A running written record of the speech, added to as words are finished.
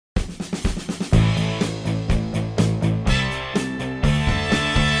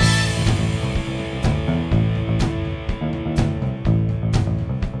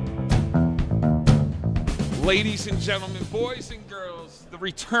Ladies and gentlemen, boys and girls, the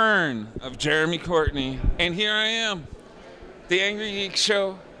return of Jeremy Courtney. And here I am. The Angry Geeks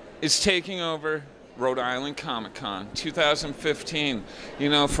show is taking over Rhode Island Comic Con 2015. You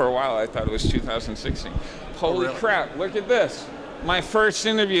know, for a while I thought it was 2016. Holy crap, look at this. My first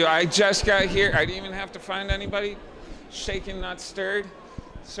interview. I just got here. I didn't even have to find anybody. Shaken, not stirred.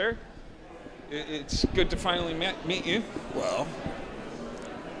 Sir, it's good to finally meet you. Well,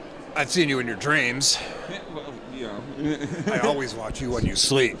 I've seen you in your dreams. Yeah, well, you know. I always watch you when you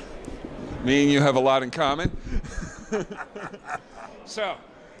sleep. Me and you have a lot in common. So,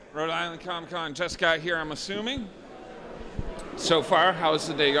 Rhode Island Comic Con just got here, I'm assuming. So far, how's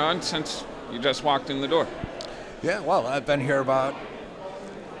the day gone since you just walked in the door? Yeah, well, I've been here about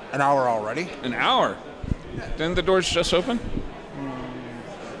an hour already. An hour? Yeah. Didn't the doors just open?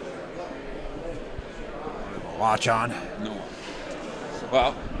 Watch on. No.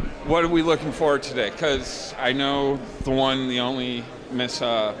 Well, what are we looking for today? Because I know the one, the only Miss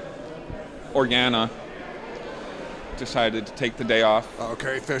Organa decided to take the day off. Oh,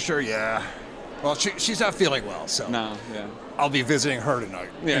 Carrie Fisher, yeah. Well, she's not feeling well, so. No, yeah. I'll be visiting her tonight.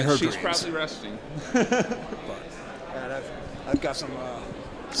 Yeah, in her she's dreams. probably resting. But I've got some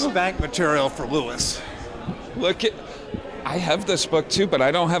spank material for Lewis. Look at, I have this book too, but I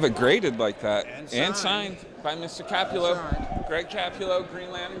don't have it graded like that. And signed. By Mr. Capulo. Greg Capulo, Green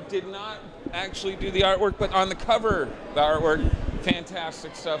Lantern, did not actually do the artwork, but on the cover, the artwork,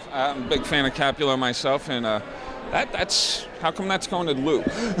 fantastic stuff. I'm a big fan of Capulo myself, and that's, how come that's going to Lou?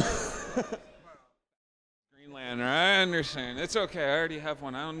 Green Lantern, I understand. It's okay, I already have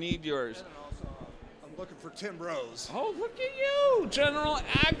one. I don't need yours. I'm looking for Tim Rose. Oh, look at you, General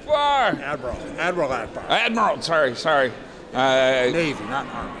Akbar. Admiral Akbar. Admiral, sorry. Navy, not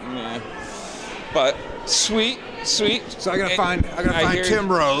Army. Yeah. But sweet. So I'm gonna find Tim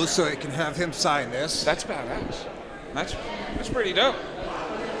Rose so I can have him sign this. That's badass. That's pretty dope.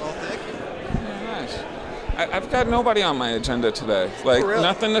 Well, thank you. Yeah, nice. I've got nobody on my agenda today. Like, really?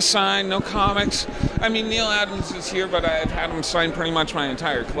 Nothing to sign, no comics. I mean, Neil Adams is here, but I've had him sign pretty much my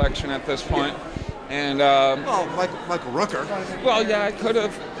entire collection at this point. And Michael Rooker. Well, yeah, I could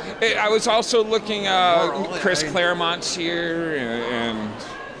have. I was also looking. Chris Claremont's here, and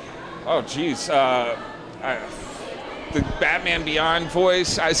oh, geez, the Batman Beyond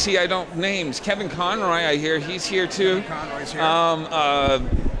voice. I don't names. Kevin Conroy, I hear he's here too. Kevin Conroy's here.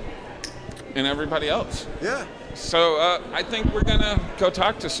 And everybody else. Yeah. So I think we're gonna go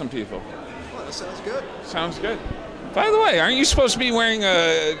talk to some people. Well, that sounds good. Sounds good. By the way, aren't you supposed to be wearing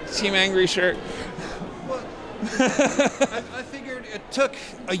a Team Angry shirt? Well, I figured it took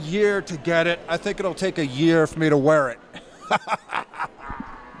a year to get it. I think it'll take a year for me to wear it.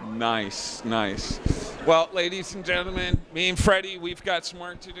 Nice. Well, ladies and gentlemen, me and Freddie, we've got some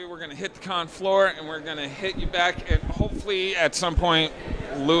work to do. We're going to hit the con floor, and we're going to hit you back, and hopefully at some point,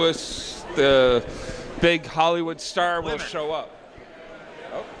 Lewis, the big Hollywood star, will show up.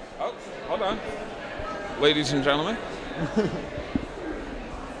 Oh, hold on. Ladies and gentlemen.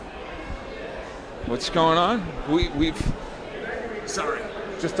 What's going on? We've... Sorry.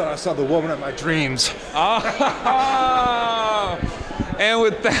 Just thought I saw the woman of my dreams. Oh! And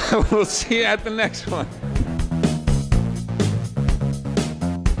with that, we'll see you at the next one.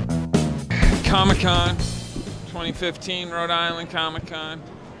 Comic-Con 2015, Rhode Island Comic-Con.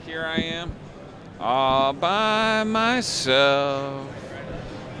 Here I am, all by myself.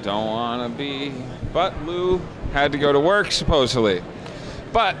 Don't want to be, but Lou had to go to work, supposedly.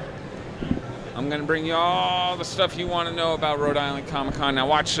 But I'm going to bring you all the stuff you want to know about Rhode Island Comic Con. Now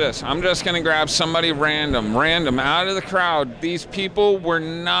watch this. I'm just going to grab somebody random out of the crowd. These people were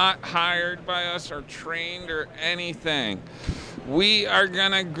not hired by us or trained or anything. We are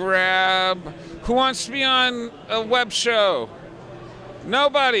going to grab... Who wants to be on a web show?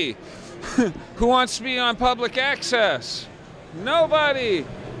 Nobody. Who wants to be on public access? Nobody.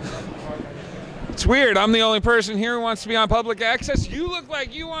 It's weird. I'm the only person here who wants to be on public access. You look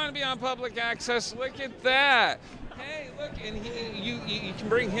like you want to be on public access. Look at that. Hey, look, and you can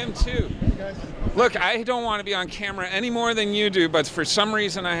bring him too. Look, I don't want to be on camera any more than you do, but for some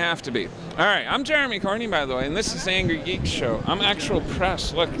reason I have to be. All right, I'm Jeremy Courtney, by the way, and this is the Angry Geeks show. I'm actual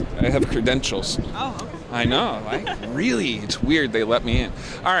press. Look, I have credentials. Oh, okay. I know. Really, it's weird they let me in.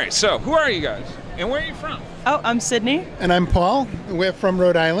 All right, so who are you guys, and where are you from? Oh, I'm Sydney. And I'm Paul. We're from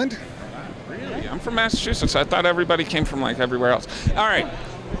Rhode Island. Really? I'm from Massachusetts. I thought everybody came from like everywhere else. All right.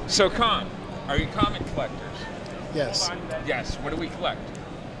 So, are you comic collectors? Yes. Yes. What do we collect?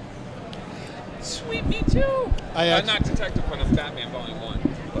 Sweet, me too. Not Detective Conan, Batman Volume 1.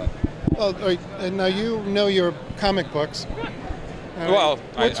 But. Well, now you know your comic books. Well,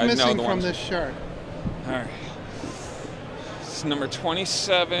 what's I know missing the from ones. this shirt? All right. It's number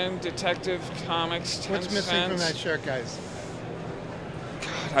 27, Detective Comics, 10 What's missing cents. from that shirt, guys?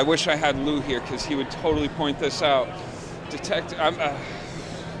 God, I wish I had Lou here because he would totally point this out. Detective,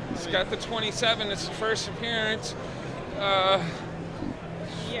 he's got the 27. It's the first appearance.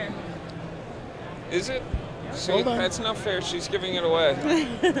 Here. Is it? See, Hold on. that's not fair. She's giving it away.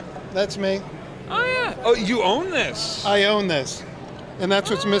 That's me. Oh, yeah. Oh, you own this. I own this. And that's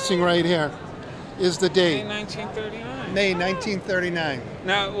what's missing right here, is the May date. 1939. May 1939.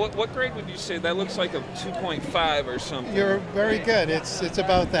 Now, what grade would you say? That looks like a 2.5 or something. You're very good. It's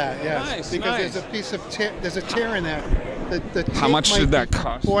about that, yes. Nice, because nice. there's a piece of there's a tear in there. The How tape much might did that be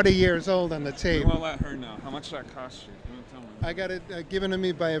cost? 40 years old on the tape. We'll let her know. How much did that cost you? You wanna tell me? I got it given to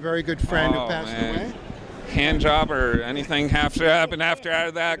me by a very good friend Oh, who passed man. away. Hand job or anything have to happen after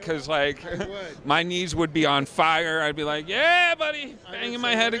that, because like I would. my knees would be on fire. I'd be like, yeah, buddy, I banging would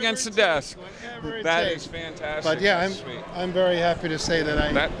my say head whatever against the it desk. takes, whatever it That takes. is fantastic. But yeah, That's sweet. I'm very happy to say that I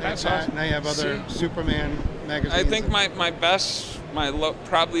have That's that, awesome. and I have other Superman magazines. I think my best,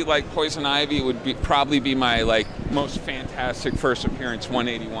 probably like Poison Ivy would probably be my like most fantastic first appearance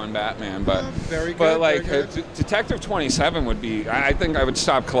 181 Batman, but very good. but like very good. Detective 27 would be. I think I would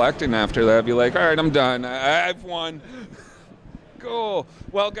stop collecting after that. I'd be like, all right, I'm done. I've won. Cool.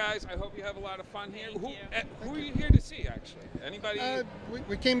 Well, guys, I hope you have a lot of fun here. Who are you here to see, actually? Anybody?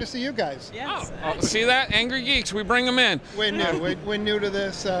 We came to see you guys. Yes. Oh, see that? Angry Geeks, we bring them in. We're new. We're new to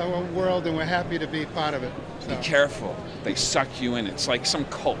this world, and we're happy to be part of it. Be So. careful. They suck you in. It's like some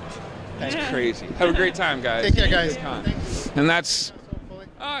cult. That's crazy. Have a great time, guys. Take care, guys. Good time. Thanks. And that's... Hopefully.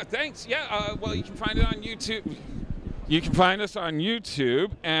 Thanks. Yeah, well, you can find it on YouTube. You can find us on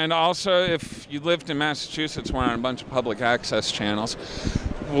YouTube, and also if you lived in Massachusetts, we're on a bunch of public access channels,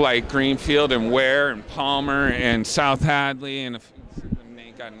 like Greenfield and Ware and Palmer and South Hadley, and if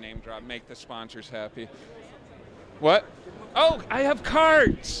got a name drop, make the sponsors happy. What? Oh, I have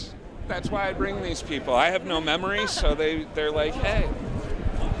cards. That's why I bring these people. I have no memory, so they're like, hey,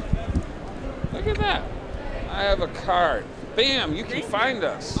 look at that. I have a card. Bam, you can find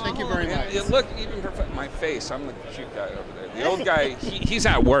us. Thank you very much. You look even my face. I'm the cute guy over there. The old guy, he's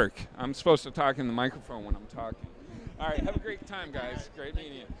at work. I'm supposed to talk in the microphone when I'm talking. All right, have a great time, guys. Great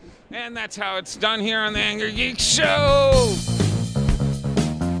meeting you. And that's how it's done here on the Angry Geeks Show.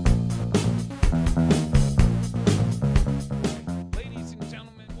 Ladies and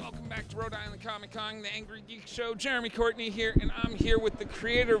gentlemen, welcome back to Rhode Island Comic Con, the Angry Geeks Show. Jeremy Courtney here, and I'm here with the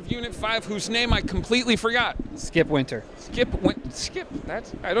creator of Unit 5, whose name I completely forgot. Skip Winter. Skip.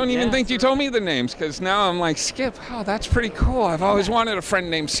 That's. I don't even think you told me the names, because now I'm like, Skip. Oh, that's pretty cool. I've always wanted a friend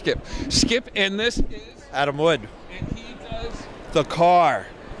named Skip. Skip, and this is Adam Wood. and he does. The car.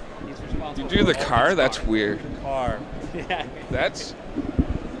 You do the car? That's weird. Car. Yeah, That's.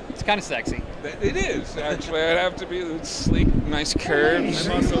 it's kind of sexy. It is actually. I'd have to be sleek, nice curves.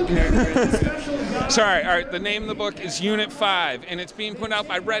 Sorry. All right. The name of the book is Unit 5, and it's being put out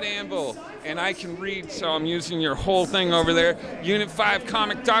by Red Anvil, and I can read, so I'm using your whole thing over there.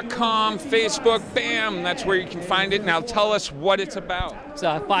 Unit5comic.com, Facebook, bam. That's where you can find it. Now tell us what it's about. It's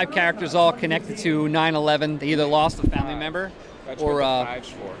 5 characters all connected to 9/11. They either lost a family member, That's or what the 5's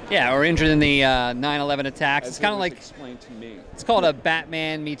for. yeah, or injured in the 9/11 attacks. It's kind of like explained to me. it's called a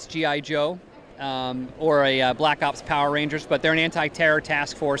Batman meets GI Joe, or a Black Ops Power Rangers. But they're an anti-terror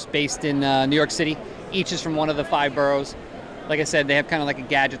task force based in New York City. Each is from one of the 5 boroughs. Like I said, they have kind of like a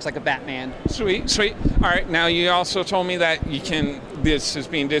gadget. It's like a Batman. Sweet, sweet. All right, now you also told me that this is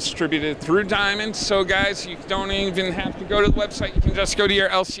being distributed through Diamond. So guys, you don't even have to go to the website. You can just go to your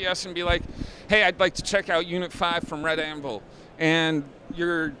LCS and be like, hey, I'd like to check out Unit 5 from Red Anvil. And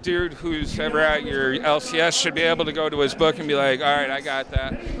your dude who's ever at your LCS should be able to go to his book and be like, all right, I got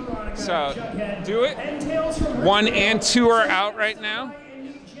that. So do it. 1 and 2 are out right now.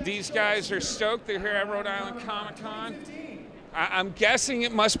 These guys are stoked. They're here at Rhode Island Comic Con. I'm guessing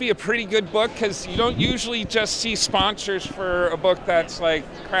it must be a pretty good book, because you don't usually just see sponsors for a book that's like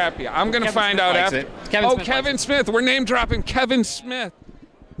crappy. I'm going to find out after. Kevin Smith. We're name dropping Kevin Smith.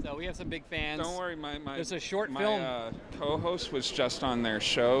 So we have some big fans. Don't worry, There's a short my film. co-host was just on their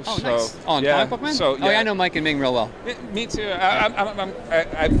show. Oh, so, nice. On yeah, Comic Book Man? So, yeah. Oh, yeah, I know Mike and Ming real well. Me too.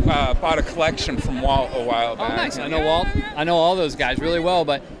 I've bought a collection from Walt a while Oh, back. nice. I and know yeah, Walt. yeah. I know all those guys really well.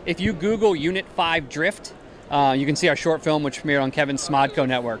 But if you Google Unit 5 Drift, you can see our short film, which premiered on Kevin's Smodco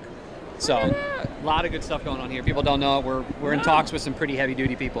network. So, a lot of good stuff going on here. People don't know it. We're in talks with some pretty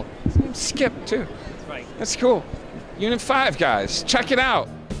heavy-duty people. Skip too. That's right. That's cool. Unit 5, guys. Check it out.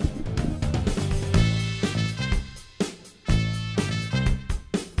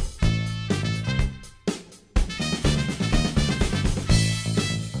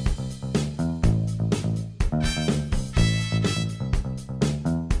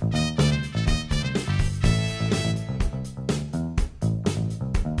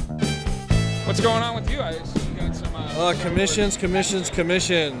 What's going on with you? I assume you got some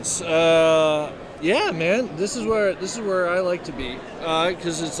Commissions. Yeah, man, this is where I like to be,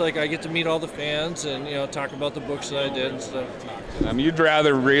 because it's like I get to meet all the fans and talk about the books that I did and stuff. You'd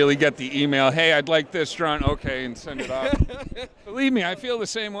rather really get the email, hey, I'd like this drawn, okay, and send it off. Believe me, I feel the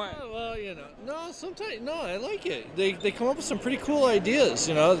same way. Well, no, I like it. They come up with some pretty cool ideas.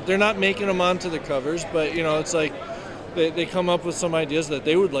 They're not making them onto the covers, but it's like they come up with some ideas that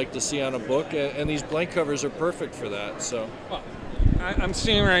they would like to see on a book, and these blank covers are perfect for that. So. Well, I'm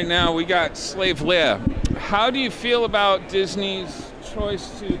seeing right now we got Slave Lair. How do you feel about Disney's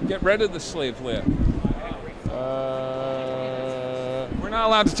choice to get rid of the Slave Lair? We're not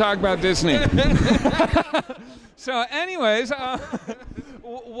allowed to talk about Disney. So anyways,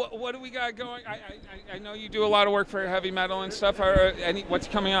 what do we got going? I know you do a lot of work for heavy metal and stuff. What's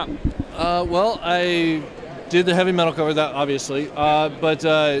coming up? Well, I did the heavy metal cover, that obviously, but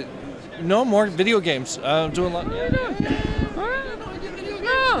no more video games. I'm doing a lot.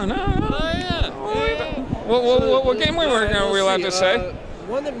 No. Oh, What game are we allowed to say?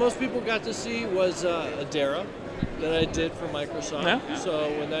 One that most people got to see was Adara that I did for Microsoft. Yeah. So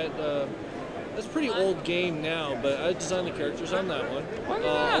when that's a pretty old game now, but I designed the characters on that one.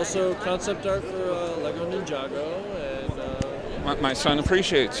 Also concept art for Lego Ninjago, and my son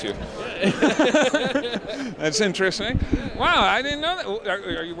appreciates you. That's interesting. Wow, I didn't know that.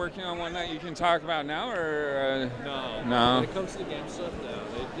 Are you working on one that you can talk about now, or no? When it comes to the game stuff, no.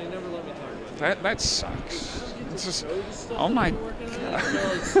 They never let me talk about that. That sucks. It's just, oh my God.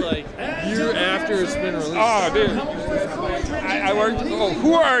 It's like year after it's been released. Oh, dude. I worked. Oh,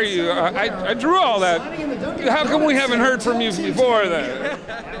 who are you? I drew all that. How come we haven't heard from you before then?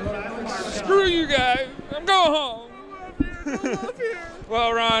 Screw you guys. I'm going home.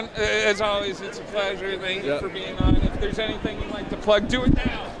 Well, Ron, as always, it's a pleasure. Thank you for being on. If there's anything you'd like to plug, do it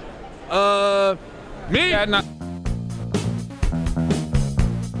now. Me? Yeah, no.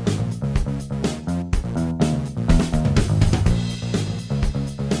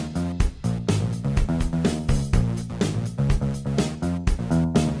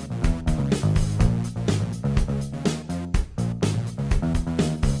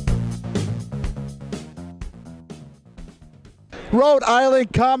 Rhode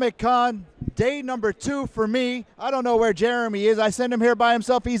Island Comic Con, day number 2 for me. I don't know where Jeremy is. I sent him here by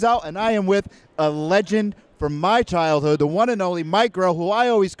himself. He's out, and I am with a legend from my childhood, the one and only Mike Grell, who I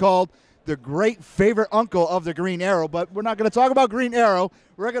always called the great favorite uncle of the Green Arrow. But we're not going to talk about Green Arrow.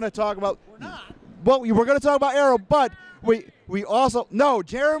 We're going to talk about... We're not. Well, we're going to talk about Arrow, but we also... No,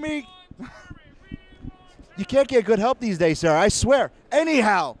 Jeremy... You can't get good help these days, sir. I swear.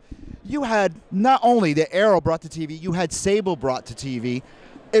 Anyhow... You had not only the Arrow brought to TV, you had Sable brought to TV.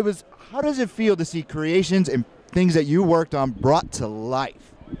 How does it feel to see creations and things that you worked on brought to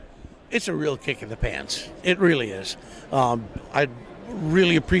life? It's a real kick in the pants. It really is. I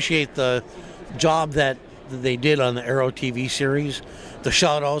really appreciate the job that they did on the Arrow TV series. The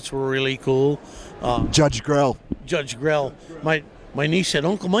shout-outs were really cool. Judge Grell. My niece said,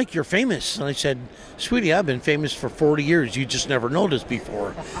 "Uncle Mike, you're famous." And I said, "Sweetie, I've been famous for 40 years. You just never noticed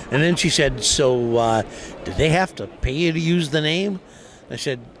before." And then she said, "So did they have to pay you to use the name?" I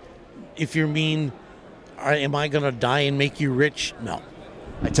said, "If you mean, am I going to die and make you rich? No."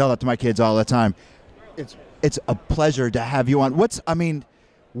 I tell that to my kids all the time. It's a pleasure to have you on. What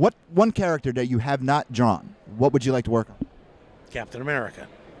one character that you have not drawn, what would you like to work on? Captain America.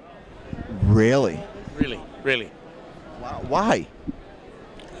 Really? Really. Wow. Why?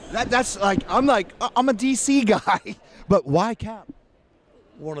 That's like I'm a DC guy, but why Cap?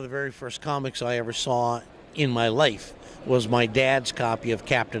 One of the very first comics I ever saw in my life was my dad's copy of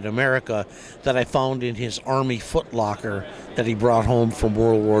Captain America that I found in his army footlocker that he brought home from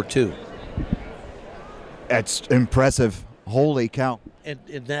World War II. That's impressive. Holy cow. And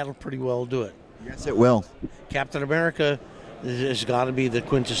that'll pretty well do it. Yes, it will. Captain America has got to be the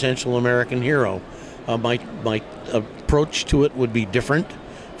quintessential American hero. My approach to it would be different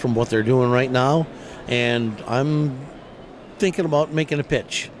from what they're doing right now, and I'm thinking about making a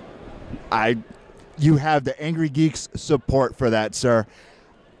pitch. You have the Angry Geeks support for that, sir.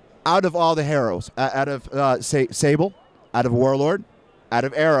 Out of all the heroes, out of Sable, out of Warlord, out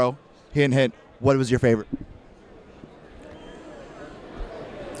of Arrow, hint, what was your favorite?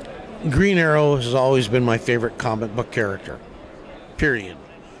 Green Arrow has always been my favorite comic book character, period.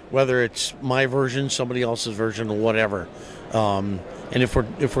 Whether it's my version, somebody else's version, or whatever. And if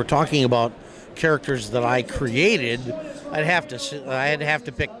we're talking about characters that I created, I'd have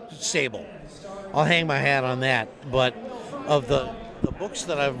to pick Sable. I'll hang my hat on that. But of the books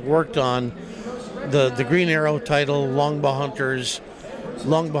that I've worked on, the Green Arrow title, Longbow Hunters,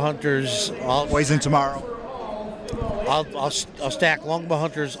 Longbow Hunters. Poison tomorrow. I'll stack Longbow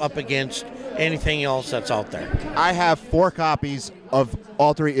Hunters up against anything else that's out there. I have 4 copies of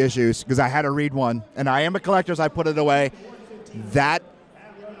all 3 issues because I had to read one, and I am a collector, so I put it away. That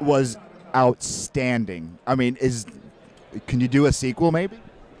was outstanding. I mean, can you do a sequel maybe?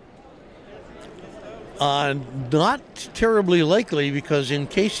 Not terribly likely, because in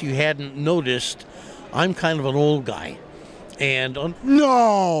case you hadn't noticed, I'm kind of an old guy. And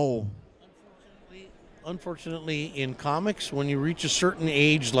No! Unfortunately, in comics, when you reach a certain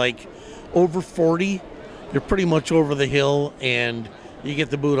age, like over 40, you're pretty much over the hill, and you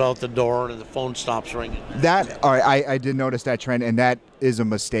get the boot out the door and the phone stops ringing. All right, I did notice that trend, and that is a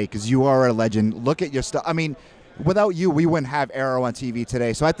mistake because you are a legend. Look at your stuff. I mean, without you, we wouldn't have Arrow on TV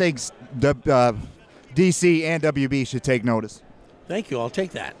today. So I think the DC and WB should take notice. Thank you. I'll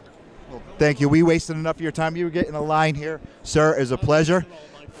take that. Well, thank you. We wasted enough of your time. You were getting a line here, sir. It's a pleasure.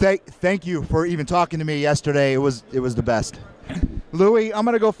 Thank you for even talking to me yesterday. It was the best. Louis, I'm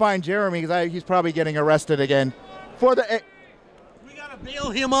gonna go find Jeremy because he's probably getting arrested again. We gotta bail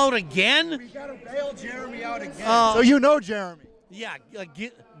him out again. We gotta bail Jeremy out again. So you know Jeremy. Yeah,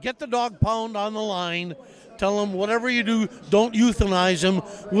 get the dog pound on the line. Tell him whatever you do, don't euthanize him.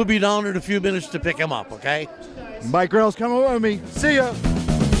 We'll be down in a few minutes to pick him up. Okay. Mike Grell's coming with me. See ya.